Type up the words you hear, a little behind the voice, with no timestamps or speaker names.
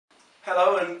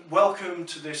Hello and welcome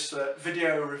to this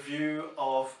video review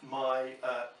of my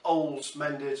Olds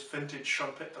Mendez vintage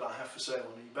trumpet that I have for sale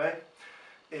on eBay.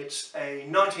 It's a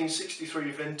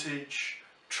 1963 vintage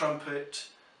trumpet,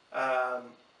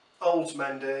 Olds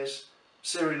Mendez,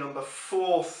 serial number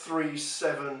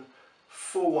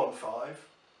 437415,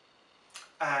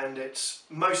 and it's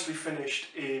mostly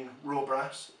finished in raw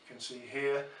brass, you can see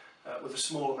here, with a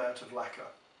small amount of lacquer.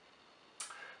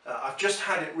 I've just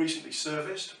had it recently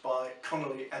serviced by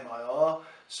Connolly MIR,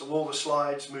 so all the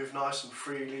slides move nice and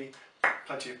freely,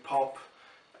 plenty of pop.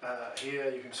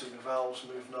 Here you can see the valves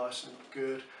move nice and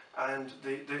good, and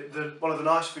one of the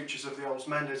nice features of the Olds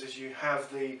Mendez is you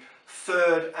have the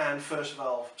third and first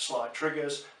valve slide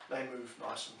triggers. They move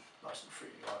nice and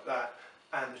freely like that,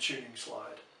 and the tuning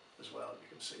slide as well. You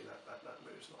can see that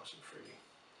moves nice and freely.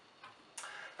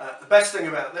 The best thing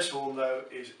about this horn though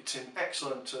is it's in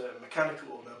excellent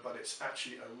mechanical order, but it's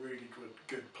actually a really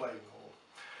good playing horn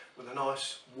with a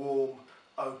nice warm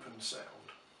open sound.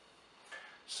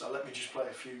 So let me just play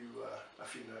a few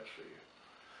notes for you.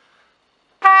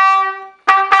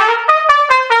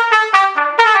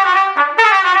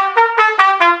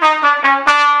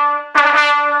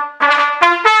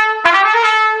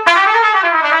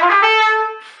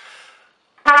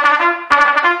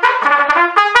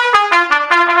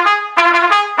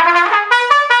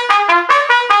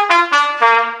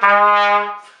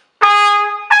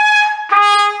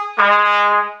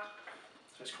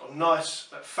 It's got a nice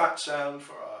fat sound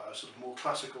for a sort of more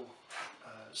classical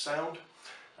sound,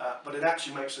 but it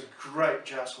actually makes a great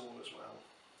jazz horn as well.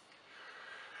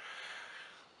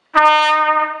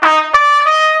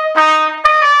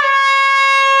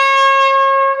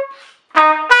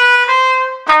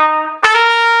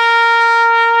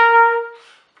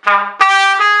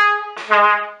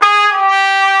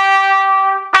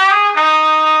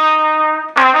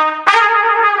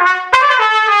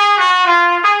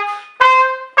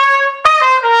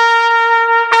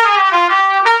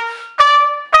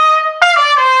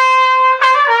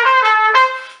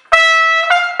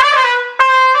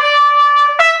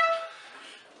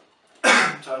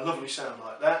 So a lovely sound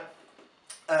like that.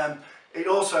 It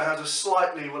also has a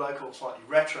slightly, what I call slightly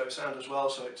retro sound as well,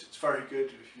 so it's very good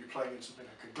if you're playing in something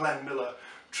like a Glenn Miller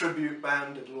tribute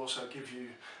band. It'll also give you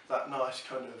that nice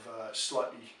kind of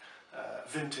slightly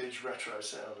vintage retro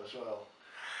sound as well.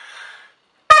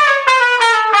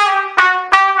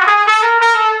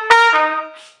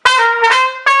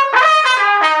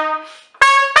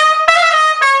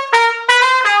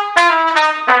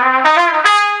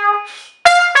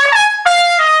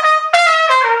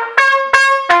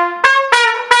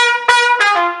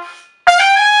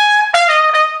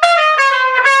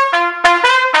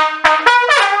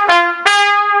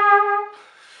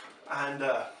 And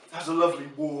has a lovely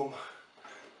warm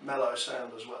mellow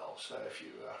sound as well, so if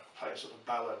you play a sort of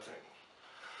ballad thing.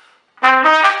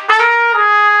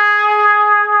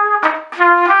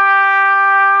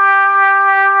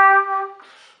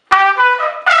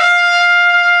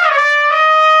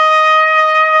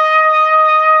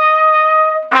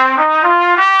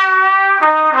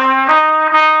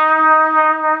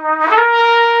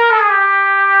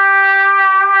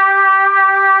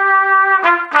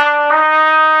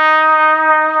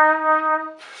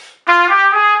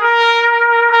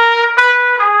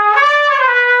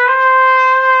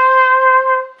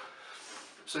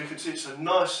 So you can see it's a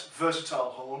nice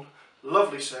versatile horn,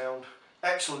 lovely sound,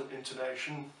 excellent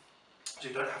intonation, so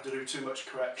you don't have to do too much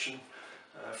correction.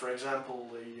 For example,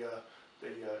 the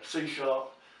C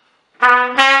sharp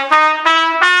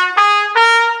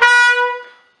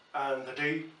and the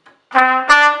D.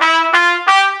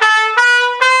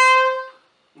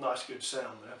 Nice good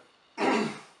sound there.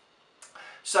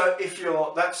 So if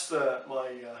you're, that's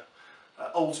my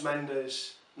Olds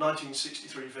Mendez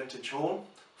 1963 vintage horn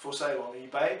for sale on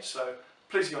eBay, so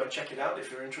please go and check it out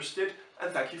if you're interested,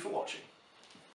 and thank you for watching.